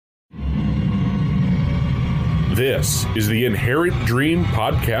This is the Inherent Dream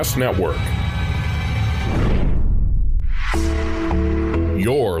Podcast Network.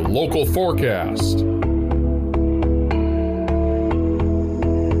 Your local forecast.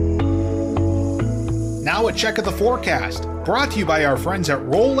 Now a check of the forecast, brought to you by our friends at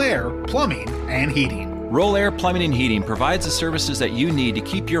Roll Air Plumbing and Heating. Roll Air Plumbing and Heating provides the services that you need to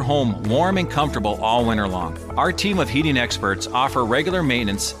keep your home warm and comfortable all winter long. Our team of heating experts offer regular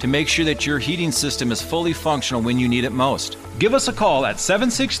maintenance to make sure that your heating system is fully functional when you need it most. Give us a call at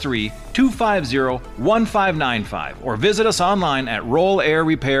 763-250-1595 or visit us online at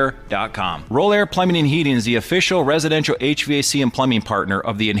rollairrepair.com. Roll Air Plumbing and Heating is the official residential HVAC and plumbing partner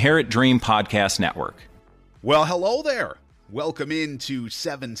of the Inherent Dream Podcast Network. Well, hello there. Welcome into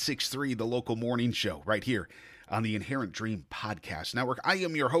 763, the local morning show, right here on the Inherent Dream Podcast Network. I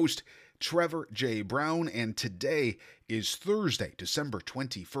am your host, Trevor J. Brown, and today is Thursday, December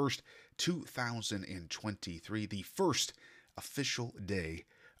 21st, 2023, the first official day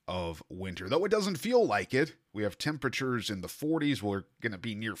of winter. Though it doesn't feel like it, we have temperatures in the 40s. We're going to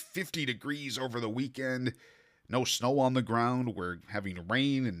be near 50 degrees over the weekend. No snow on the ground. We're having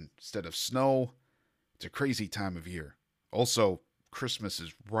rain instead of snow. It's a crazy time of year. Also, Christmas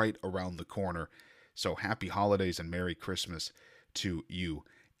is right around the corner, so happy holidays and Merry Christmas to you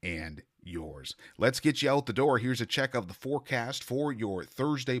and yours. Let's get you out the door. Here's a check of the forecast for your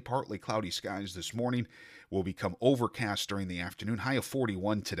Thursday. Partly cloudy skies this morning will become overcast during the afternoon. High of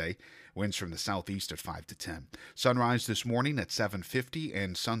 41 today. Winds from the southeast at 5 to 10. Sunrise this morning at 7:50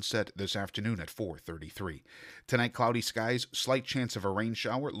 and sunset this afternoon at 4:33. Tonight, cloudy skies, slight chance of a rain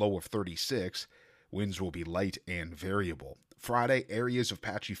shower, low of 36. Winds will be light and variable. Friday, areas of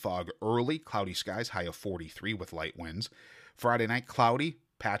patchy fog early, cloudy skies, high of 43 with light winds. Friday night, cloudy,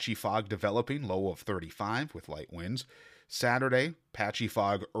 patchy fog developing, low of 35 with light winds. Saturday, patchy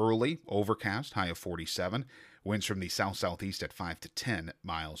fog early, overcast, high of 47. Winds from the south-southeast at 5 to 10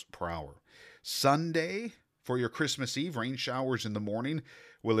 miles per hour. Sunday, for your Christmas Eve, rain showers in the morning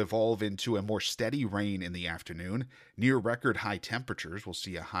will evolve into a more steady rain in the afternoon. Near record high temperatures, we'll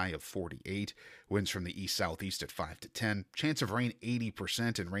see a high of 48. Winds from the east-southeast at 5 to 10. Chance of rain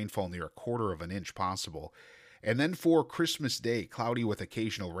 80% and rainfall near a quarter of an inch possible. And then for Christmas Day, cloudy with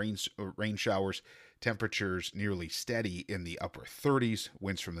occasional rain showers. Temperatures nearly steady in the upper 30s.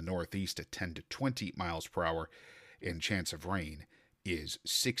 Winds from the northeast at 10 to 20 miles per hour. And chance of rain is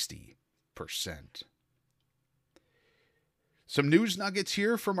 60%. Some news nuggets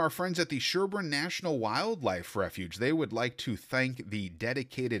here from our friends at the Sherburne National Wildlife Refuge. They would like to thank the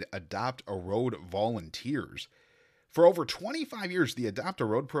dedicated Adopt a Road volunteers. For over 25 years, the Adopt a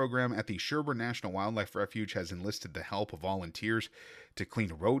Road program at the Sherburne National Wildlife Refuge has enlisted the help of volunteers to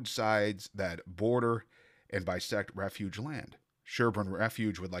clean roadsides that border and bisect refuge land. Sherburne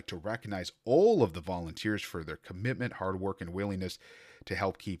Refuge would like to recognize all of the volunteers for their commitment, hard work, and willingness to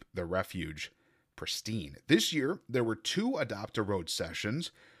help keep the refuge pristine. This year, there were 2 Adopt a Road sessions,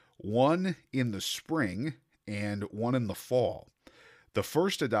 one in the spring and one in the fall. The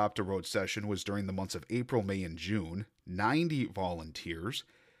first Adopt a Road session was during the months of April, May, and June. 90 volunteers.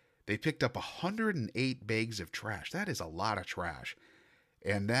 They picked up 108 bags of trash. That is a lot of trash.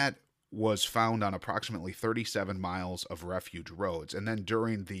 And that was found on approximately 37 miles of refuge roads. And then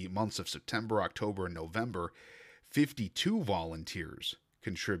during the months of September, October, and November, 52 volunteers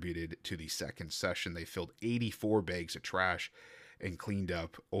contributed to the second session. They filled 84 bags of trash and cleaned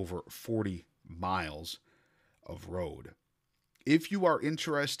up over 40 miles of road. If you are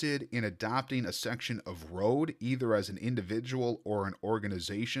interested in adopting a section of road, either as an individual or an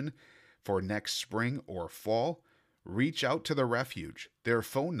organization for next spring or fall, reach out to the refuge. Their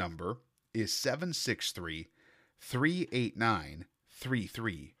phone number is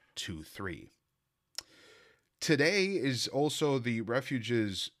 763-389-3323. Today is also the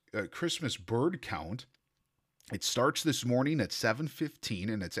refuge's Christmas bird count. It starts this morning at 7:15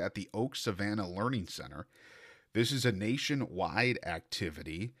 and it's at the Oak Savannah Learning Center. This is a nationwide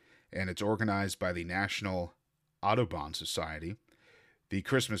activity and it's organized by the National Audubon Society. The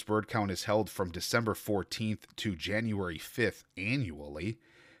Christmas bird count is held from December 14th to January 5th annually,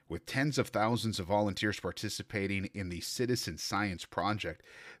 with tens of thousands of volunteers participating in the Citizen Science Project.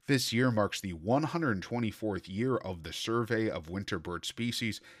 This year marks the 124th year of the survey of winter bird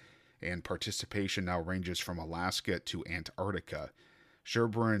species, and participation now ranges from Alaska to Antarctica.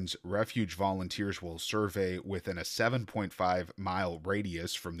 Sherburne's refuge volunteers will survey within a 7.5-mile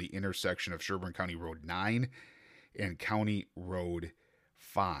radius from the intersection of Sherburne County Road 9 and County Road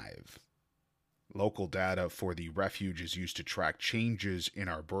 5. Local data for the refuge is used to track changes in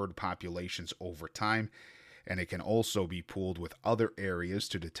our bird populations over time, and it can also be pooled with other areas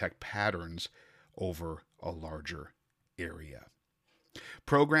to detect patterns over a larger area.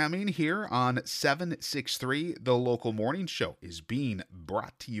 Programming here on 763, the local morning show, is being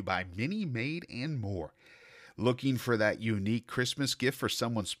brought to you by Mini Made and More. Looking for that unique Christmas gift for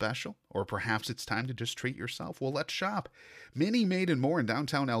someone special? Or perhaps it's time to just treat yourself? Well, let's shop. Mini Made and More in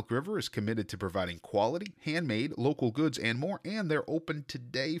downtown Elk River is committed to providing quality, handmade, local goods and more, and they're open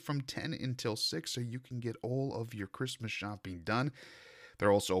today from 10 until 6, so you can get all of your Christmas shopping done.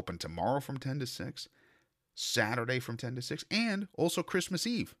 They're also open tomorrow from 10 to 6. Saturday from 10 to 6, and also Christmas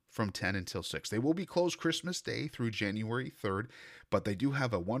Eve from 10 until 6. They will be closed Christmas Day through January 3rd, but they do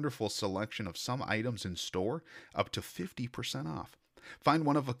have a wonderful selection of some items in store, up to 50% off. Find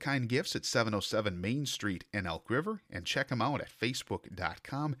one-of-a-kind gifts at 707 Main Street in Elk River, and check them out at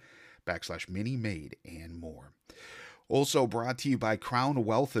facebook.com/Mini-Made and More. Also brought to you by Crown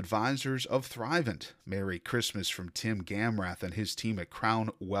Wealth Advisors of Thrivent. Merry Christmas from Tim Gamrath and his team at Crown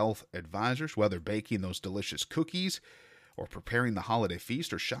Wealth Advisors. Whether baking those delicious cookies or preparing the holiday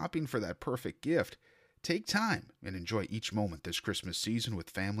feast or shopping for that perfect gift, take time and enjoy each moment this Christmas season with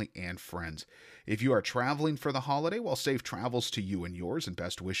family and friends. If you are traveling for the holiday, well, safe travels to you and yours, and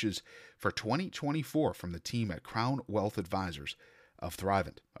best wishes for 2024 from the team at Crown Wealth Advisors of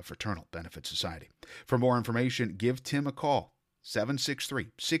Thrivent, a fraternal benefit society. For more information, give Tim a call,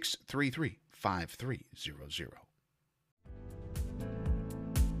 763-633-5300.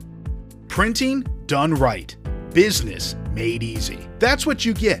 Printing done right. Business made easy. That's what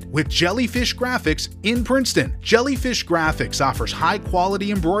you get with Jellyfish Graphics in Princeton. Jellyfish Graphics offers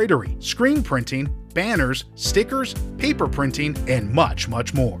high-quality embroidery, screen printing, banners, stickers, paper printing, and much,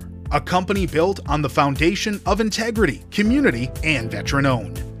 much more. A company built on the foundation of integrity, community, and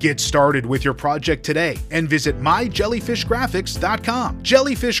veteran-owned. Get started with your project today and visit myjellyfishgraphics.com.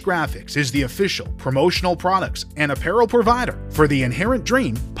 Jellyfish Graphics is the official promotional products and apparel provider for the Inherent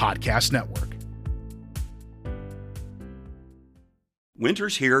Dream Podcast Network.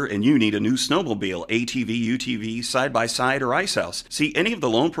 Winter's here and you need a new snowmobile, ATV, UTV, side-by-side, or ice house. See any of the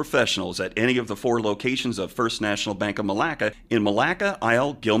loan professionals at any of the 4 locations of First National Bank of Malacca in Malacca,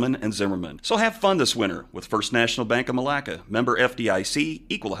 Isle, Gilman, and Zimmerman. So have fun this winter with First National Bank of Malacca, member FDIC,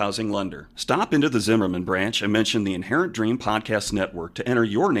 equal housing lender. Stop into the Zimmerman branch and mention the Inherent Dream Podcast Network to enter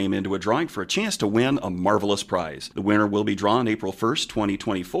your name into a drawing for a chance to win a marvelous prize. The winner will be drawn April 1st,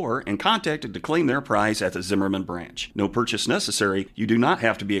 2024 and contacted to claim their prize at the Zimmerman branch. No purchase necessary. You do not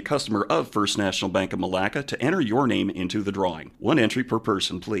have to be a customer of First National Bank of Malacca to enter your name into the drawing. 1 entry per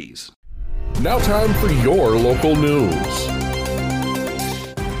person, please. Now time for your local news.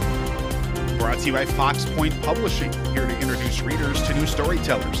 Brought to you by Fox Point Publishing, here to introduce readers to new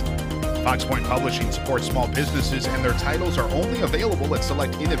storytellers. Fox Point Publishing supports small businesses, and their titles are only available at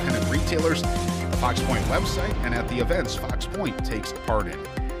select independent retailers, the Fox Point website, and at the events Fox Point takes part in.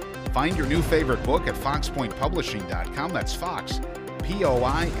 Find your new favorite book at foxpointpublishing.com. That's Fox,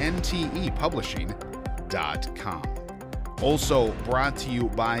 P-O-I-N-T-E, publishing.com. Also brought to you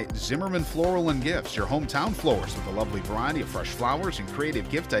by Zimmerman Floral and Gifts, your hometown florist with a lovely variety of fresh flowers and creative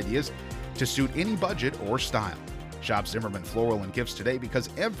gift ideas to suit any budget or style. Shop Zimmerman Floral and Gifts today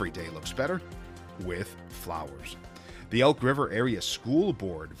because every day looks better with flowers. The Elk River Area School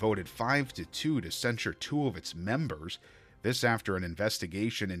Board voted 5-2 to censure 2 of its members. This after an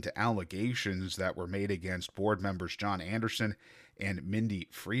investigation into allegations that were made against board members John Anderson and Mindy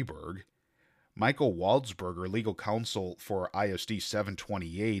Freeberg. Michael Waldsberger, legal counsel for ISD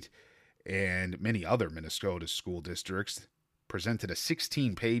 728 and many other Minnesota school districts, presented a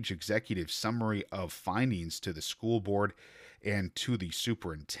 16-page executive summary of findings to the school board and to the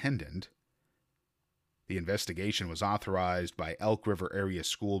superintendent. The investigation was authorized by Elk River Area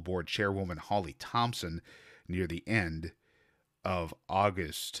School Board Chairwoman Holly Thompson near the end of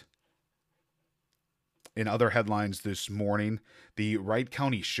August. In other headlines this morning, the Wright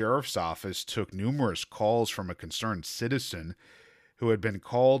County Sheriff's Office took numerous calls from a concerned citizen who had been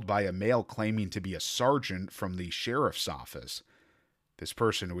called by a male claiming to be a sergeant from the sheriff's office. This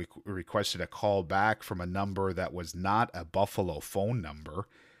person requested a call back from a number that was not a Buffalo phone number.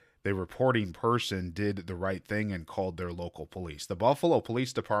 The reporting person did the right thing and called their local police. The Buffalo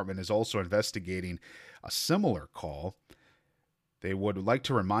Police Department is also investigating a similar call. They would like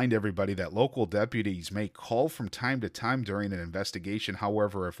to remind everybody that local deputies may call from time to time during an investigation.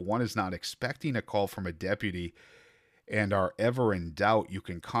 However, if one is not expecting a call from a deputy and are ever in doubt, you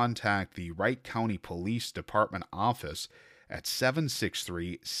can contact the Wright County Police Department office at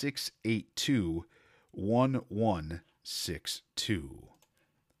 763-682-1162.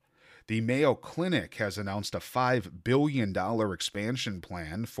 The Mayo Clinic has announced a $5 billion expansion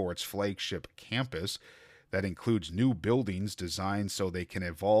plan for its flagship campus. that includes new buildings designed so they can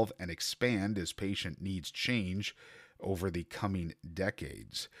evolve and expand as patient needs change over the coming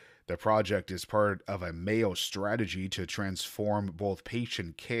decades. The project is part of a Mayo strategy to transform both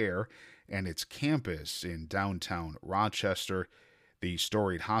patient care and its campus in downtown Rochester. The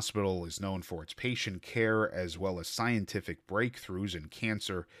storied hospital is known for its patient care as well as scientific breakthroughs in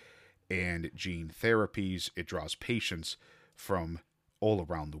cancer and gene therapies. It draws patients from all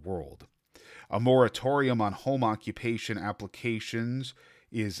around the world. A moratorium on home occupation applications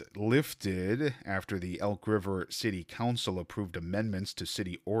is lifted after the Elk River City Council approved amendments to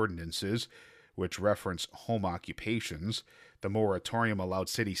city ordinances which reference home occupations. The moratorium allowed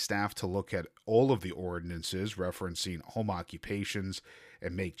city staff to look at all of the ordinances referencing home occupations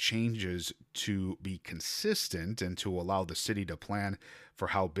and make changes to be consistent and to allow the city to plan for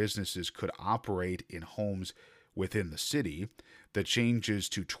how businesses could operate in homes within the city. The changes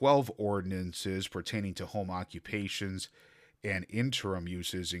to 12 ordinances pertaining to home occupations and interim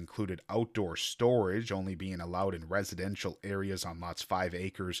uses included outdoor storage only being allowed in residential areas on lots 5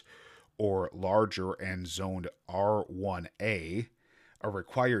 acres or larger and zoned R1A, a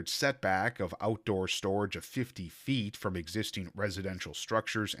required setback of outdoor storage of 50 feet from existing residential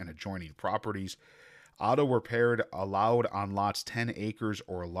structures and adjoining properties, auto repair allowed on lots 10 acres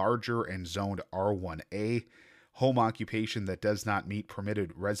or larger and zoned R1A. Home occupation that does not meet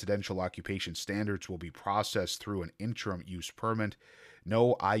permitted residential occupation standards will be processed through an interim use permit.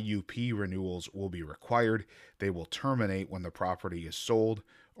 No IUP renewals will be required. They will terminate when the property is sold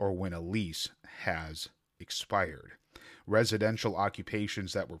or when a lease has expired. Residential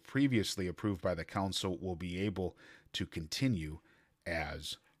occupations that were previously approved by the council will be able to continue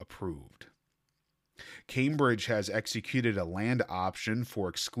as approved. Cambridge has executed a land option for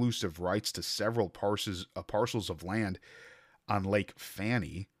exclusive rights to several parcels of land on Lake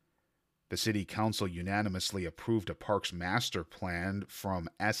Fanny. The city council unanimously approved a parks master plan from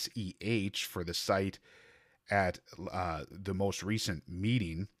SEH for the site at the most recent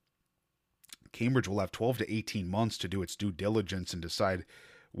meeting. Cambridge will have 12 to 18 months to do its due diligence and decide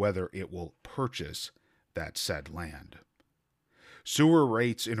whether it will purchase that said land. Sewer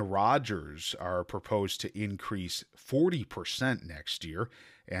rates in Rogers are proposed to increase 40% next year,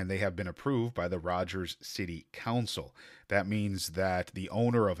 and they have been approved by the Rogers City Council. That means that the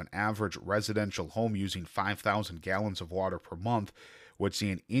owner of an average residential home using 5,000 gallons of water per month would see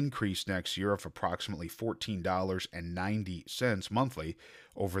an increase next year of approximately $14.90 monthly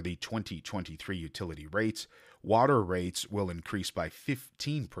over the 2023 utility rates. Water rates will increase by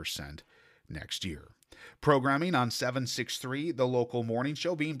 15% next year. Programming on 763, the local morning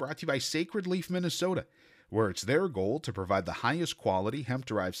show, being brought to you by Sacred Leaf, Minnesota, where it's their goal to provide the highest quality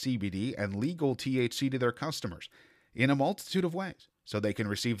hemp-derived CBD and legal THC to their customers in a multitude of ways so they can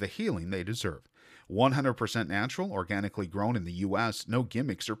receive the healing they deserve. 100% natural, organically grown in the U.S., no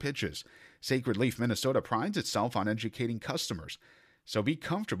gimmicks or pitches. Sacred Leaf, Minnesota prides itself on educating customers, so be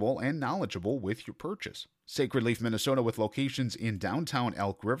comfortable and knowledgeable with your purchase. Sacred Leaf, Minnesota, with locations in downtown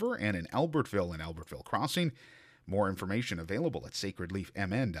Elk River and in Albertville and Albertville Crossing. More information available at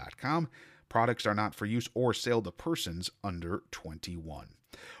sacredleafmn.com. Products are not for use or sale to persons under 21.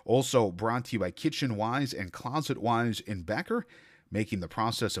 Also brought to you by Kitchen Wise and Closet Wise in Becker, making the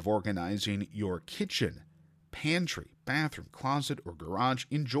process of organizing your kitchen, pantry, bathroom, closet, or garage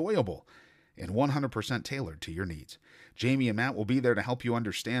enjoyable and 100% tailored to your needs. Jamie and Matt will be there to help you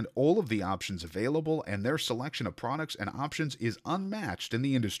understand all of the options available, and their selection of products and options is unmatched in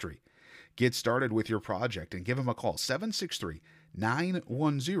the industry. Get started with your project and give them a call,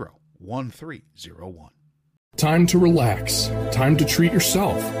 763-910-1301. Time to relax. Time to treat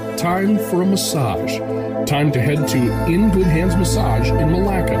yourself. Time for a massage. Time to head to In Good Hands Massage in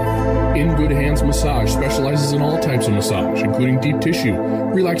Malacca. In Good Hands Massage specializes in all types of massage, including deep tissue,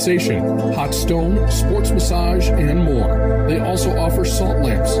 relaxation, hot stone, sports massage, and more. They also offer salt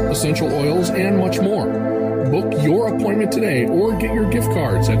lamps, essential oils, and much more. Book your appointment today or get your gift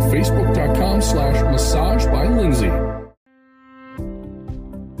cards at facebook.com/massage by Lindsay.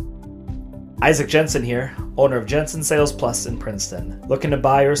 Isaac Jensen here, owner of Jensen Sales Plus in Princeton. Looking to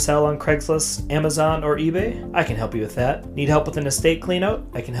buy or sell on Craigslist, Amazon, or eBay? I can help you with that. Need help with an estate cleanout?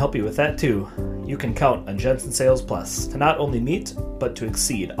 I can help you with that too. You can count on Jensen Sales Plus to not only meet, but to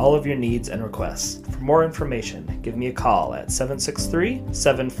exceed all of your needs and requests. For more information, give me a call at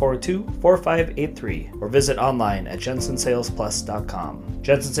 763-742-4583 or visit online at jensensalesplus.com.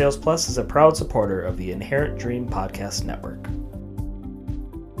 Jensen Sales Plus is a proud supporter of the Inherent Dream Podcast Network.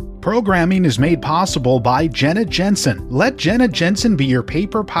 Programming is made possible by Jenna Jensen. Let Jenna Jensen be your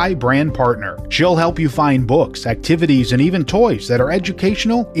Paper Pie brand partner. She'll help you find books, activities, and even toys that are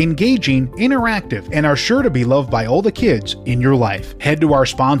educational, engaging, interactive, and are sure to be loved by all the kids in your life. Head to our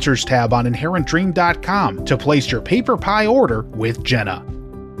sponsors tab on InherentDream.com to place your Paper Pie order with Jenna.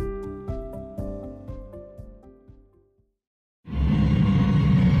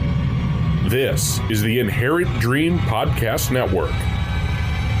 This is the Inherent Dream Podcast Network.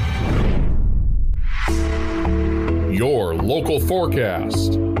 Your local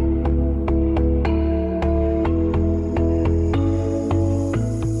forecast.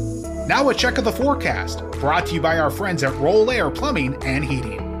 Now a check of the forecast, brought to you by our friends at Roll Air Plumbing and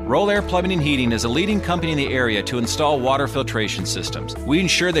Heating. Roll Air Plumbing and Heating is a leading company in the area to install water filtration systems. We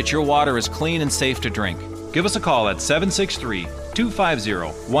ensure that your water is clean and safe to drink. Give us a call at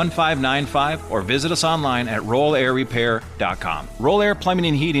 763-250-1595 or visit us online at rollairrepair.com. Roll Air Plumbing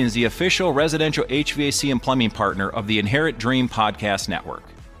and Heating is the official residential HVAC and plumbing partner of the Inherent Dream Podcast Network.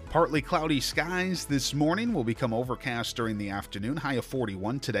 Partly cloudy skies this morning, will become overcast during the afternoon. High of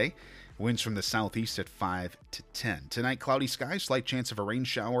 41 today. Winds from the southeast at 5 to 10. Tonight, cloudy skies, slight chance of a rain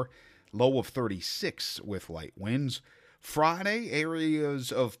shower. Low of 36 with light winds. Friday,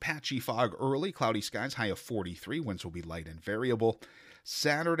 areas of patchy fog early, cloudy skies, high of 43. Winds will be light and variable.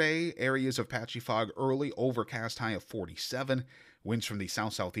 Saturday, areas of patchy fog early, overcast, high of 47. Winds from the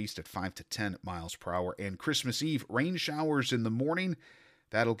south-southeast at 5 to 10 miles per hour. And Christmas Eve, rain showers in the morning.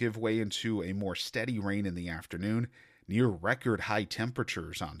 That'll give way into a more steady rain in the afternoon. Near record high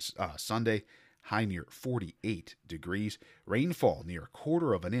temperatures on Sunday, high near 48 degrees. Rainfall near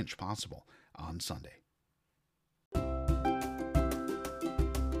 1/4 of an inch possible on Sunday.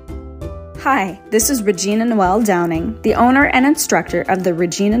 Hi, this is Regina Noel Downing, the owner and instructor of the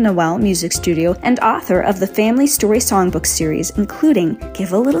Regina Noel Music Studio and author of the Family Story Songbook series, including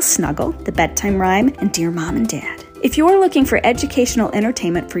Give a Little Snuggle, The Bedtime Rhyme, and Dear Mom and Dad. If you're looking for educational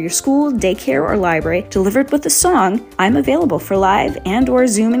entertainment for your school, daycare, or library delivered with a song, I'm available for live and or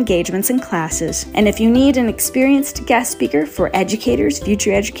Zoom engagements and classes. And if you need an experienced guest speaker for educators,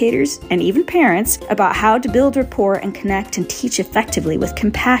 future educators, and even parents about how to build rapport and connect and teach effectively with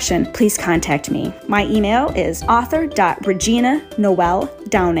compassion, please contact me. My email is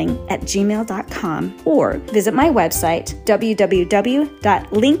author.reginanoeldowning@gmail.com or visit my website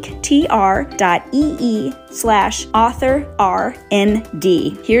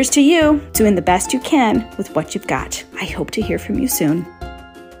www.linktr.ee/authorrnd. Here's to you, doing the best you can with what you've got. I hope to hear from you soon.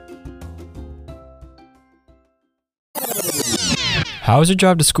 How was your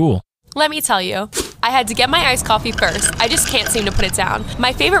drive to school? Let me tell you. I had to get my iced coffee first. I just can't seem to put it down.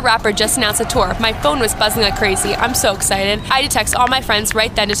 My favorite rapper just announced a tour. My phone was buzzing like crazy. I'm so excited. I had to text all my friends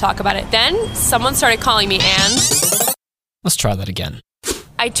right then to talk about it. Then, someone started calling me and... Let's try that again.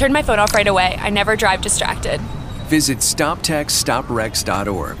 I turned my phone off right away. I never drive distracted. Visit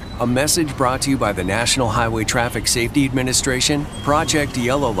StopTextStopWrecks.org. A message brought to you by the National Highway Traffic Safety Administration, Project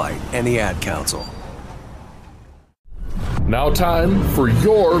Yellow Light, and the Ad Council. Now time for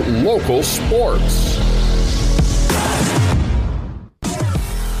your local sports.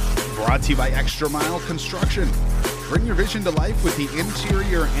 Brought to you by Extra Mile Construction. Bring your vision to life with the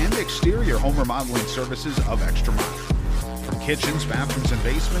interior and exterior home remodeling services of Extra Mile. From kitchens, bathrooms, and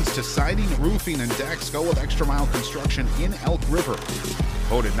basements to siding, roofing, and decks, go with Extra Mile Construction in Elk River.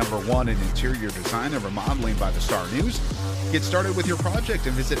 Voted #1 in interior design and remodeling by the Star News. Get started with your project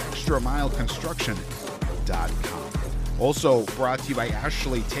and visit extramileconstruction.com. Also brought to you by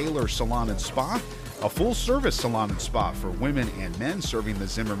Ashley Taylor Salon and Spa, a full-service salon and spa for women and men serving the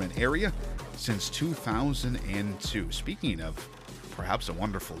Zimmerman area since 2002. Speaking of perhaps a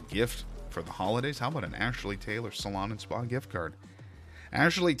wonderful gift for the holidays, how about an Ashley Taylor Salon and Spa gift card?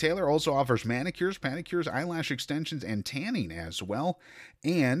 Ashley Taylor also offers manicures, pedicures, eyelash extensions, and tanning as well.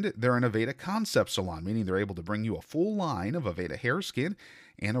 And they're an Aveda Concept Salon, meaning they're able to bring you a full line of Aveda hair, skin,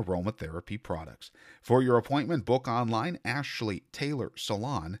 and aromatherapy products. For your appointment, book online,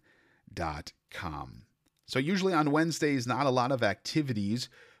 ashleytaylorsalon.com. So usually on Wednesdays, not a lot of activities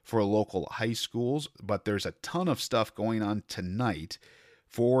for local high schools, but there's a ton of stuff going on tonight.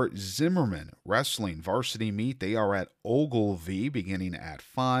 For Zimmerman Wrestling Varsity Meet, they are at Ogilvie beginning at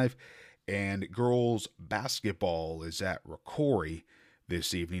 5, and girls basketball is at Rocori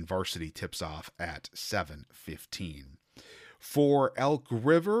this evening. Varsity tips off at 7:15. For Elk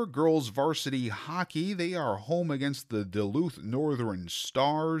River, girls varsity hockey, they are home against the Duluth Northern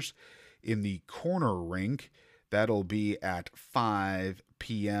Stars in the corner rink. That'll be at 5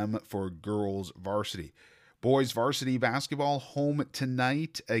 p.m. for girls varsity. Boys varsity basketball home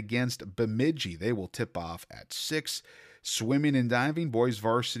tonight against Bemidji. They will tip off at 6. Swimming and diving, boys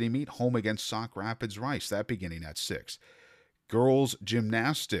varsity meet home against Sauk Rapids Rice, that beginning at 6. Girls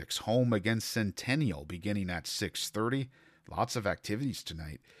gymnastics home against Centennial beginning at 6:30. Lots of activities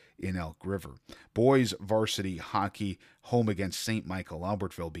tonight in Elk River. Boys varsity hockey home against St. Michael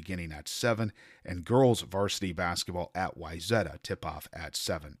Albertville beginning at 7. And girls varsity basketball at Wayzata tip-off at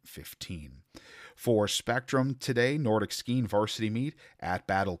 7:15. For Spectrum today, Nordic skiing varsity meet at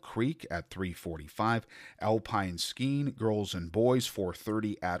Battle Creek at 3:45. Alpine skiing, girls and boys,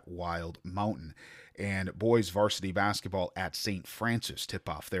 4:30 at Wild Mountain. And boys varsity basketball at St. Francis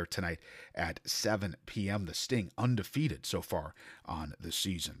tip-off there tonight at 7 p.m. The Sting undefeated so far on the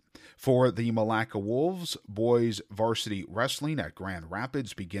season. For the Malacca Wolves, boys varsity wrestling at Grand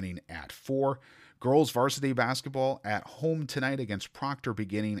Rapids beginning at 4. Girls varsity basketball at home tonight against Proctor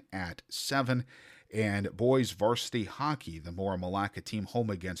beginning at 7. And boys varsity hockey, the Mora Malacca team home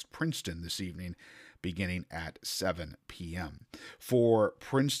against Princeton this evening beginning at 7 p.m. For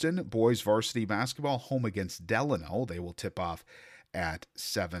Princeton, boys varsity basketball home against Delano. They will tip off at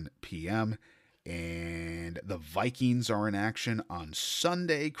 7 p.m. And the Vikings are in action on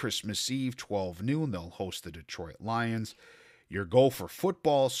Sunday, Christmas Eve, 12 noon. They'll host the Detroit Lions. Your Gopher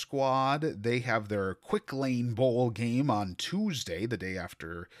football squad, they have their Quick Lane Bowl game on Tuesday, the day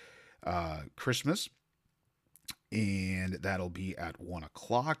after Christmas. And that'll be at 1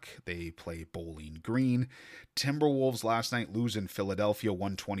 o'clock. They play Bowling Green. Timberwolves last night lose in Philadelphia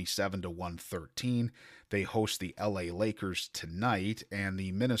 127-113. They host the LA Lakers tonight. And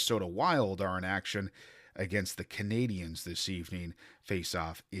the Minnesota Wild are in action against the Canadiens this evening.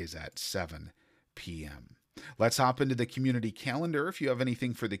 Face-off is at 7 p.m. Let's hop into the community calendar. If you have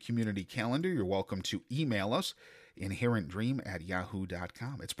anything for the community calendar, you're welcome to email us,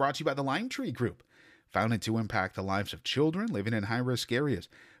 inherentdream@yahoo.com. It's brought to you by the Lime Tree Group, founded to impact the lives of children living in high-risk areas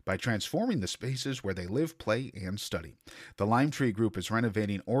by transforming the spaces where they live, play, and study. The Lime Tree Group is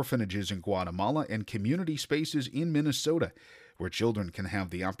renovating orphanages in Guatemala and community spaces in Minnesota, where children can have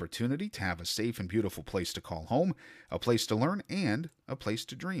the opportunity to have a safe and beautiful place to call home, a place to learn, and a place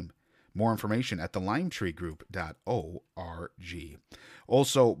to dream. More information at thelimetreegroup.org.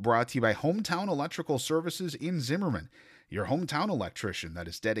 Also brought to you by Hometown Electrical Services in Zimmerman, your hometown electrician that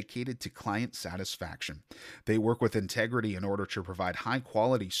is dedicated to client satisfaction. They work with integrity in order to provide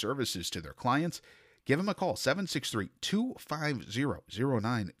high-quality services to their clients. Give them a call,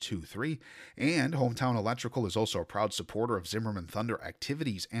 763-250-0923. And Hometown Electrical is also a proud supporter of Zimmerman Thunder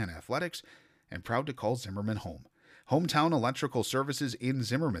activities and athletics, and proud to call Zimmerman home. Hometown Electrical Services in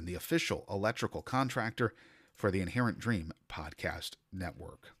Zimmerman, the official electrical contractor for the Inherent Dream Podcast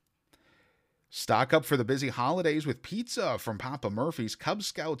Network. Stock up for the busy holidays with pizza from Papa Murphy's. Cub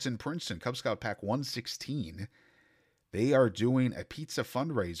Scouts in Princeton, Cub Scout Pack 116. They are doing a pizza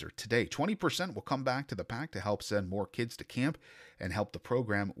fundraiser today. 20% will come back to the pack to help send more kids to camp and help the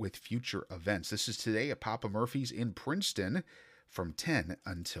program with future events. This is today at Papa Murphy's in Princeton from 10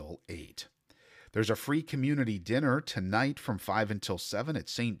 until 8. There's a free community dinner tonight from 5 until 7 at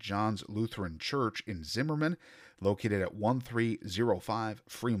St. John's Lutheran Church in Zimmerman, located at 1305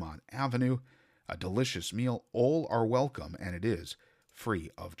 Fremont Avenue. A delicious meal. All are welcome, and it is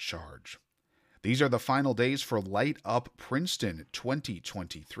free of charge. These are the final days for Light Up Princeton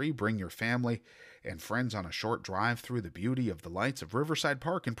 2023. Bring your family and friends on a short drive through the beauty of the lights of Riverside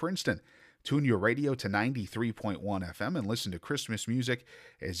Park in Princeton. Tune your radio to 93.1 FM and listen to Christmas music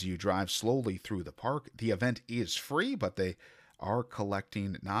as you drive slowly through the park. The event is free, but they are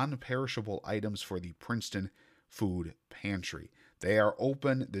collecting non-perishable items for the Princeton Food Pantry. They are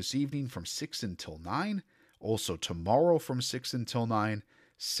open this evening from 6 until 9, also tomorrow from 6 until 9,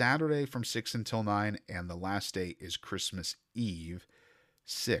 Saturday from 6 until 9, and the last day is Christmas Eve,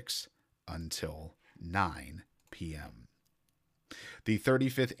 6 until 9 p.m. The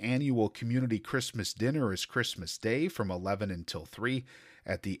 35th Annual Community Christmas Dinner is Christmas Day from 11 until 3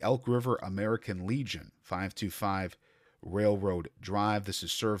 at the Elk River American Legion, 525 Railroad Drive. This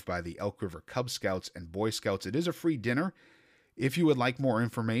is served by the Elk River Cub Scouts and Boy Scouts. It is a free dinner. If you would like more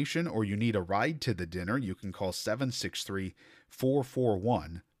information or you need a ride to the dinner, you can call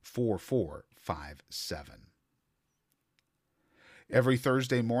 763-441-4457. Every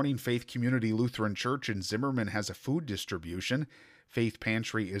Thursday morning, Faith Community Lutheran Church in Zimmerman has a food distribution. Faith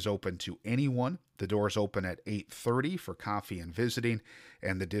Pantry is open to anyone. The doors open at 8:30 for coffee and visiting,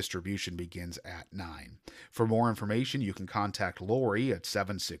 and the distribution begins at 9. For more information, you can contact Lori at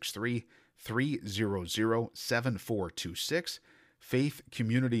 763-300-7426. Faith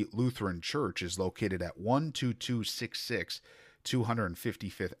Community Lutheran Church is located at 12266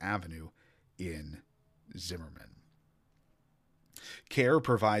 255th Avenue in Zimmerman. CARE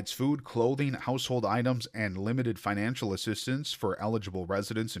provides food, clothing, household items, and limited financial assistance for eligible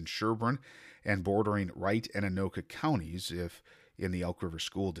residents in Sherburne and bordering Wright and Anoka counties if in the Elk River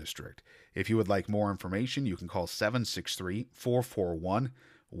School District. If you would like more information, you can call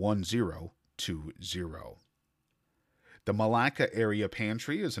 763-441-1020. The Malacca Area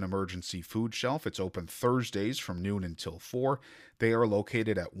Pantry is an emergency food shelf. It's open Thursdays from noon until 4. They are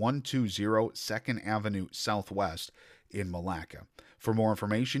located at 120 2nd Avenue Southwest in Malacca. For more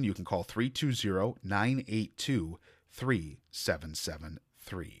information, you can call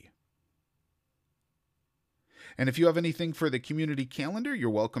 320-982-3773. And if you have anything for the community calendar,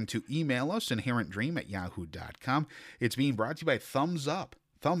 you're welcome to email us, inherentdream@yahoo.com. It's being brought to you by Thumbs Up.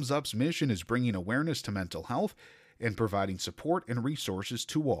 Thumbs Up's mission is bringing awareness to mental health and providing support and resources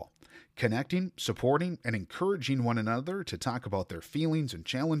to all, connecting, supporting, and encouraging one another to talk about their feelings and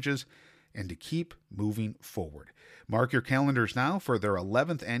challenges and to keep moving forward. Mark your calendars now for their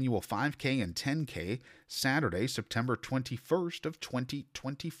 11th annual 5K and 10K, Saturday, September 21st of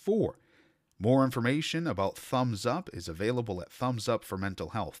 2024. More information about Thumbs Up is available at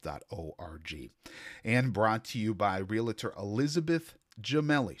thumbsupformentalhealth.org. And brought to you by Realtor Elizabeth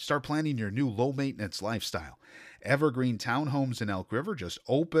Gemelli. Start planning your new low-maintenance lifestyle. Evergreen Townhomes in Elk River just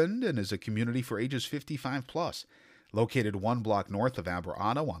opened and is a community for ages 55 plus. Located 1 block north of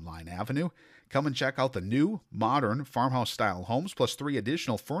Aberado on Line Avenue. Come and check out the new, modern farmhouse-style homes, plus 3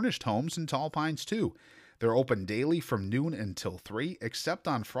 additional furnished homes in Tall Pines, too. They're open daily from noon until 3, except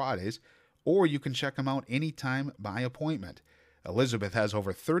on Fridays, or you can check them out anytime by appointment. Elizabeth has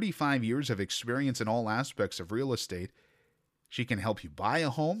over 35 years of experience in all aspects of real estate. She can help you buy a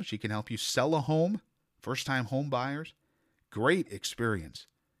home. She can help you sell a home. First-time home buyers. Great experience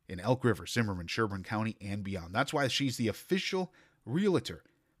in Elk River, Zimmerman, Sherburne County, and beyond. That's why she's the official realtor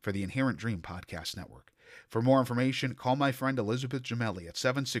for the Inherent Dream Podcast Network. For more information, call my friend Elizabeth Gemelli at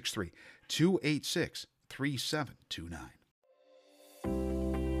 763-286-3729.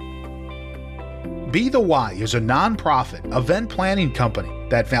 Be the Why is a nonprofit event planning company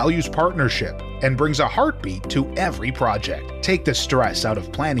that values partnership and brings a heartbeat to every project. Take the stress out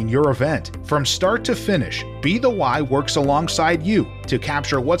of planning your event. From start to finish, Be the Why works alongside you to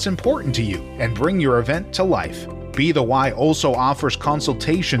capture what's important to you and bring your event to life. Be the Why also offers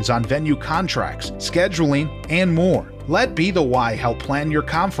consultations on venue contracts, scheduling, and more. Let Be the Why help plan your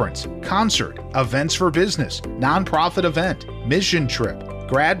conference, concert, events for business, nonprofit event, mission trip,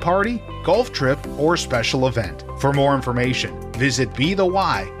 grad party, golf trip, or special event. For more information, visit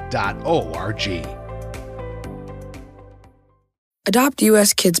bethewhy.org. Adopt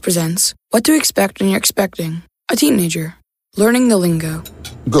US Kids presents What to Expect When You're Expecting a Teenager. Learning the lingo.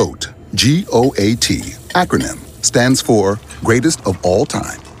 GOAT, G-O-A-T, acronym, stands for Greatest of All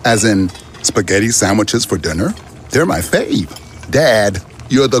Time. As in, spaghetti sandwiches for dinner? They're my fave. Dad,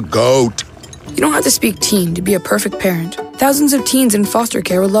 you're the GOAT. You don't have to speak teen to be a perfect parent. Thousands of teens in foster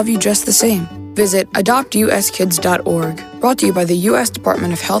care will love you just the same. Visit adoptuskids.org. Brought to you by the U.S.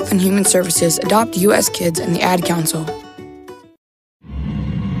 Department of Health and Human Services, Adopt U.S. Kids, and the Ad Council.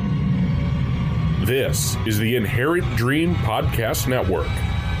 This is the Inherent Dream Podcast Network.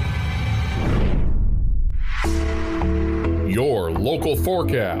 Your local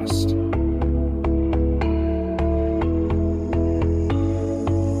forecast.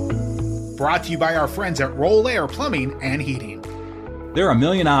 Brought to you by our friends at Roll Air Plumbing and Heating. There are a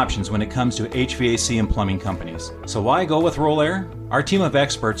million options when it comes to HVAC and plumbing companies. So why go with Roll Air? Our team of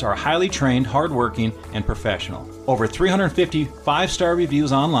experts are highly trained, hardworking, and professional. Over 350 5-star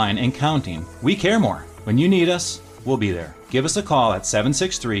reviews online and counting. We care more. When you need us, we'll be there. Give us a call at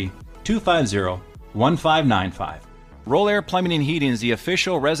 763-250-1595. Roll Air Plumbing and Heating is the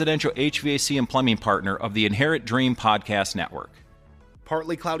official residential HVAC and plumbing partner of the Inherent Dream Podcast Network.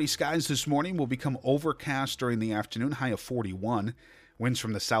 Partly cloudy skies this morning will become overcast during the afternoon, high of 41. Winds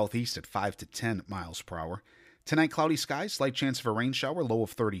from the southeast at 5 to 10 miles per hour. Tonight, cloudy skies, slight chance of a rain shower, low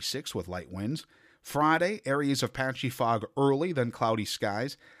of 36 with light winds. Friday, areas of patchy fog early, then cloudy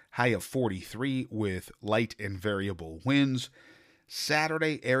skies, high of 43 with light and variable winds.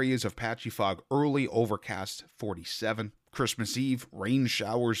 Saturday, areas of patchy fog early, overcast, 47. Christmas Eve, rain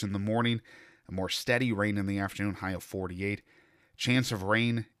showers in the morning, a more steady rain in the afternoon, high of 48. Chance of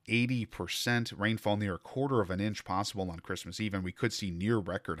rain, 80%. Rainfall near 1/4 of an inch possible on Christmas Eve, and we could see near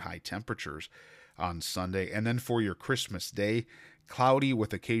record high temperatures on Sunday. And then for your Christmas Day, cloudy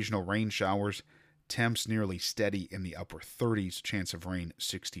with occasional rain showers. Temps nearly steady in the upper 30s. Chance of rain,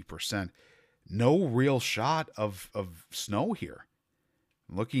 60%. No real shot of snow here.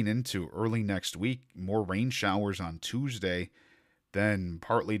 Looking into early next week, more rain showers on Tuesday. Then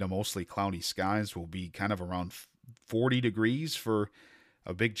partly to mostly cloudy skies will be kind of around 40 degrees for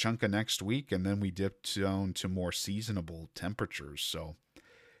a big chunk of next week, and then we dip down to more seasonable temperatures. So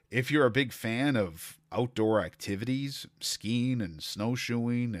if you're a big fan of outdoor activities, skiing and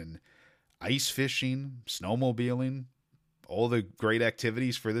snowshoeing and ice fishing, snowmobiling, all the great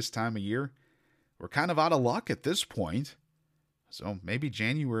activities for this time of year, we're kind of out of luck at this point. So maybe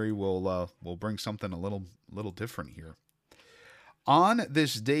January will bring something a little different here. On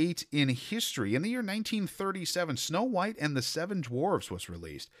this date in history, in the year 1937, Snow White and the Seven Dwarfs was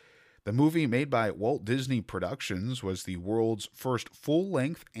released. The movie, made by Walt Disney Productions, was the world's first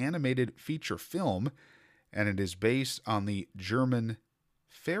full-length animated feature film, and it is based on the German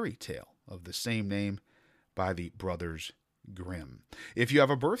fairy tale of the same name by the Brothers Grimm. If you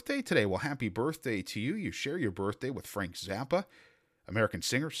have a birthday today, well, happy birthday to you. You share your birthday with Frank Zappa, American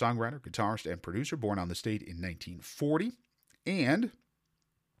singer, songwriter, guitarist, and producer, born on this date in 1940. And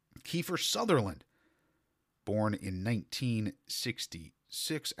Kiefer Sutherland, born in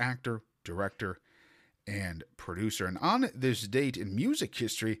 1966, actor, director, and producer. And on this date in music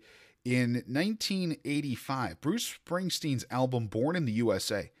history, in 1985, Bruce Springsteen's album Born in the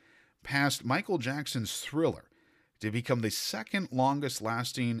USA passed Michael Jackson's Thriller to become the second longest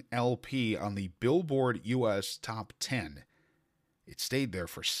lasting LP on the Billboard US Top 10. It stayed there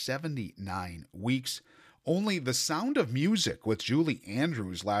for 79 weeks. Only The Sound of Music with Julie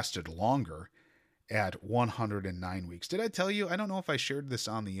Andrews lasted longer at 109 weeks. Did I tell you? I don't know if I shared this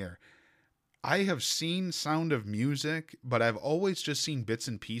on the air. I have seen Sound of Music, but I've always just seen bits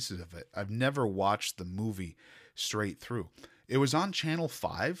and pieces of it. I've never watched the movie straight through. It was on Channel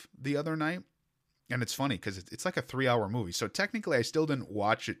 5 the other night, and it's funny because it's like a 3-hour movie. So technically, I still didn't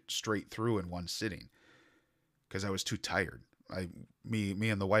watch it straight through in one sitting because I was too tired. Me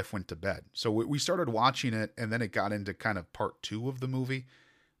and the wife went to bed. So we started watching it, and then it got into kind of part 2 of the movie,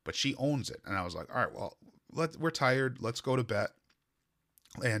 but she owns it. And I was like, all right, well, we're tired. Let's go to bed,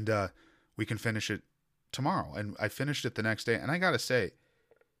 and we can finish it tomorrow. And I finished it the next day. And I got to say,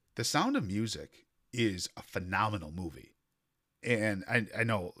 The Sound of Music is a phenomenal movie. And I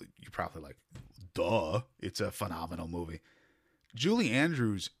know you're probably like, duh, it's a phenomenal movie. Julie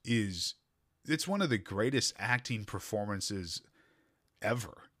Andrews it's one of the greatest acting performances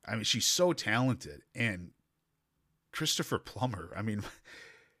ever. I mean, she's so talented. And Christopher Plummer, I mean,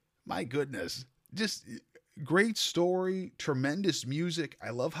 my goodness, just great story, tremendous music. I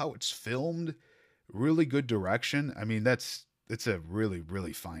love how it's filmed, really good direction. I mean, it's a really,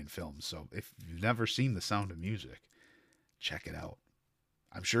 really fine film. So if you've never seen The Sound of Music, check it out.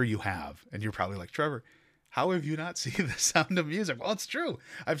 I'm sure you have. And you're probably like, Trevor, how have you not seen The Sound of Music? Well, it's true.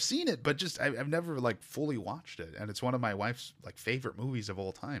 I've seen it, but just I've never like fully watched it. And it's one of my wife's like favorite movies of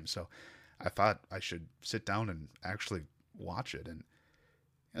all time. So I thought I should sit down and actually watch it. And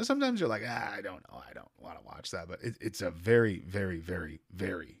you know, sometimes you're like, I don't know, I don't want to watch that. But it's a very, very, very,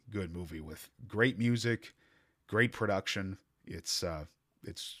 very good movie with great music, great production. It's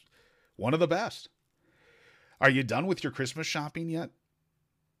one of the best. Are you done with your Christmas shopping yet?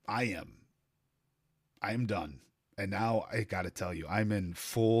 I am done. And now I got to tell you, I'm in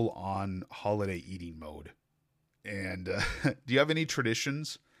full on holiday eating mode. And do you have any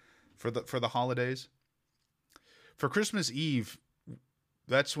traditions for the holidays? For Christmas Eve,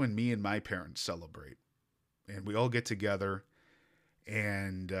 that's when me and my parents celebrate. And we all get together.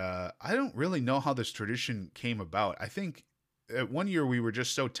 And I don't really know how this tradition came about. I think one year we were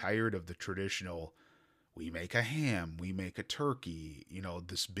just so tired of the traditional, we make a ham, we make a turkey, you know,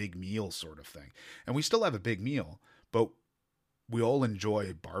 this big meal sort of thing. And we still have a big meal, but we all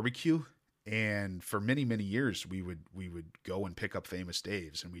enjoy barbecue. And for many, many years, we would go and pick up Famous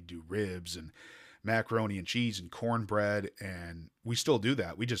Dave's, and we'd do ribs and macaroni and cheese and cornbread. And we still do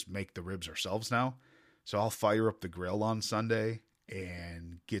that. We just make the ribs ourselves now. So I'll fire up the grill on Sunday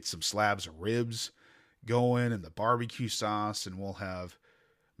and get some slabs of ribs going and the barbecue sauce, and we'll have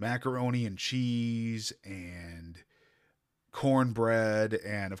macaroni and cheese and cornbread,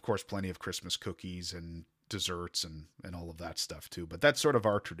 and of course plenty of Christmas cookies and desserts and all of that stuff too. But that's sort of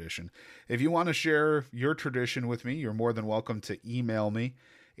our tradition. If you want to share your tradition with me, you're more than welcome to email me,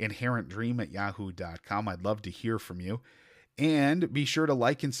 inherentdream@yahoo.com. I'd love to hear from you. And be sure to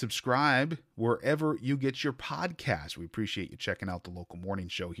like and subscribe wherever you get your podcasts. We appreciate you checking out the local morning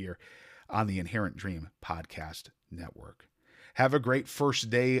show here on the Inherent Dream Podcast Network. Have a great first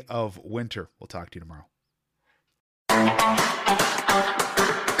day of winter. We'll talk to you tomorrow.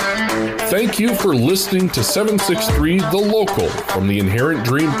 Thank you for listening to 763 The Local from the Inherent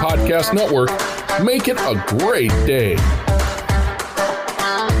Dream Podcast Network. Make it a great day.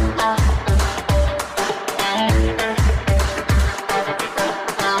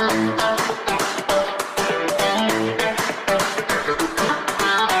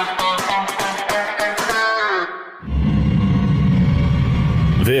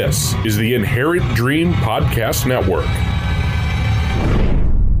 This is the Inherent Dream Podcast Network.